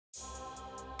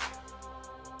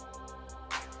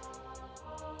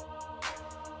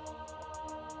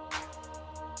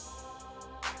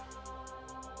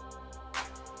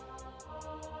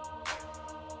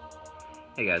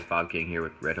Hey guys, Bob King here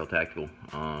with Red Hill Tactical.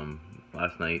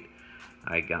 Last night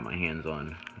I got my hands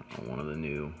on one of the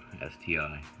new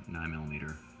STI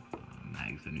 9mm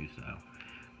mags, the new style.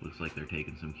 Looks like they're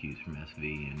taking some cues from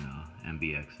SV and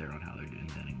MBX there on how they're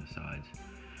indenting the sides.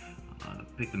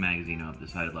 Picked the magazine up,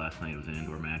 decided last night it was an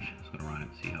indoor match. I was going to run it,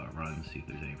 see how it runs, see if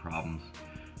there's any problems.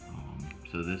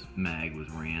 So this mag was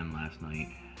ran last night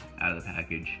out of the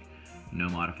package. No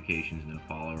modifications, no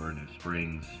follower, no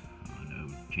springs, no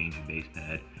change in base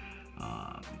pad.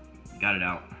 Got it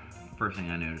out. First thing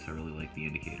I noticed, I really like the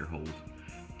indicator holes.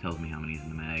 It tells me how many's in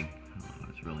the mag.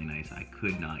 It's really nice. I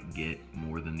could not get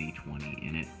more than the 20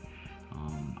 in it.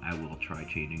 I will try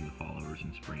changing the followers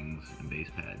and springs and base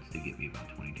pads to get me about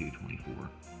 22, 24.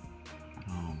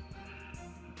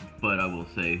 But I will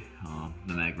say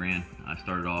the mag ran. I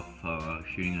started off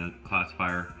shooting a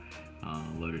classifier,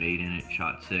 loaded 8 in it,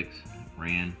 shot 6,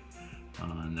 ran.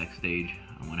 Next stage,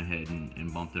 I went ahead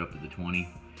and bumped it up to the 20,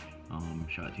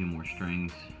 shot 2 more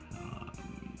strings,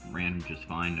 ran just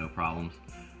fine, no problems.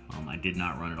 I did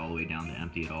not run it all the way down to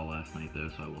empty at all last night though,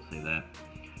 so I will say that.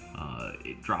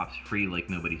 It drops free like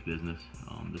nobody's business.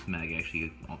 This mag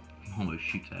actually almost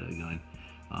shoots out of the gun.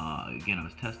 Again, I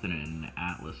was testing it in an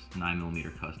Atlas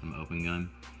 9mm custom open gun.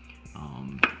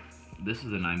 This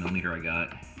is a 9mm I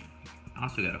got. I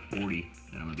also got a 40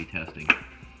 that I'm going to be testing.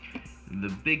 The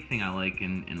big thing I like,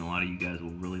 and a lot of you guys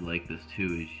will really like this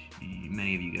too, is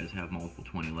many of you guys have multiple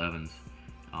 2011s.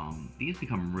 These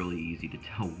become really easy to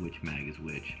tell which mag is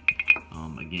which.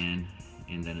 Again,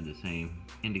 indented the same,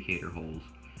 indicator holes.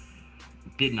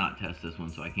 Did not test this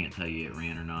one, so I can't tell you it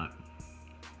ran or not.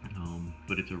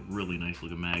 But it's a really nice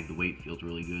looking mag. The weight feels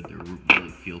really good. They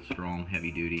really feel strong,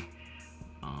 heavy duty.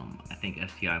 I think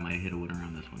STI might hit a winner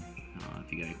on this one.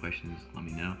 If you got any questions, let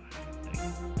me know.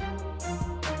 Thanks.